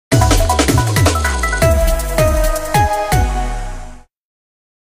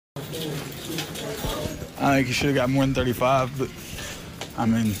I think he should have got more than 35, but I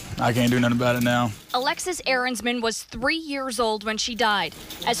mean, I can't do nothing about it now. Alexis Ahrensman was 3 years old when she died.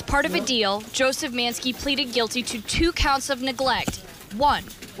 As part of a deal, Joseph Manske pleaded guilty to 2 counts of neglect, one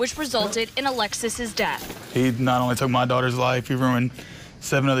which resulted in Alexis's death. He not only took my daughter's life, he ruined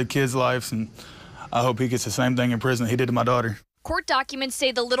 7 other kids' lives, and I hope he gets the same thing in prison that he did to my daughter. Court documents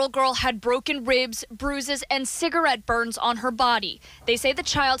say the little girl had broken ribs, bruises, and cigarette burns on her body. They say the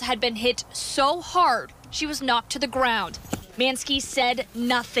child had been hit so hard she was knocked to the ground. Manske said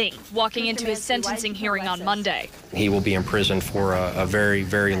nothing walking into his sentencing hearing on Monday. He will be in prison for a very,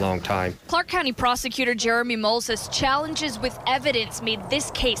 very long time. Clark County Prosecutor Jeremy Moll says challenges with evidence made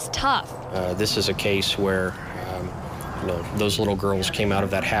this case tough. This is a case where those little girls came out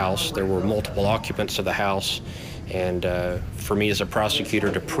of that house. There were multiple occupants of the house. And for me as a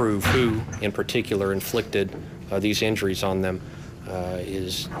prosecutor to prove who in particular inflicted these injuries on them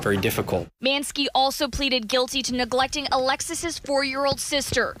is very difficult. Manske also pleaded guilty to neglecting Alexis's 4-year-old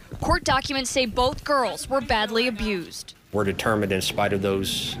sister. Court documents say both girls were badly abused. We're determined, in spite of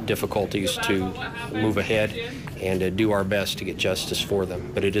those difficulties, to move ahead and do our best to get justice for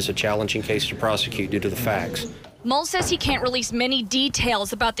them. But it is a challenging case to prosecute due to the facts. Moll says he can't release many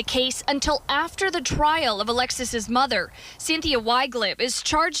details about the case until after the trial of Alexis's mother. Cynthia Weiglib is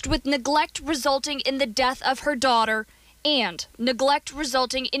charged with neglect resulting in the death of her daughter and neglect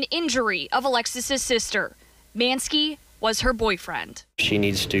resulting in injury of Alexis's sister. Manske was her boyfriend. She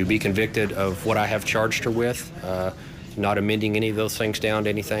needs to be convicted of what I have charged her with, not amending any of those things down to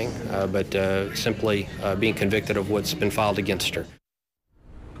anything, but simply being convicted of what's been filed against her.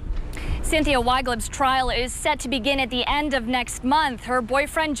 Cynthia Weiglib's trial is set to begin at the end of next month. Her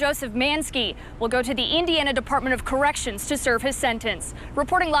boyfriend, Joseph Manske, will go to the Indiana Department of Corrections to serve his sentence.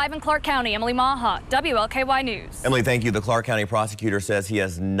 Reporting live in Clark County, Emily Maha, WLKY News. Emily, thank you. The Clark County prosecutor says he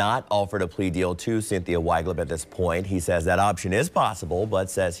has not offered a plea deal to Cynthia Weiglib at this point. He says that option is possible, but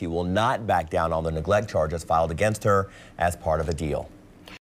says he will not back down on the neglect charges filed against her as part of a deal.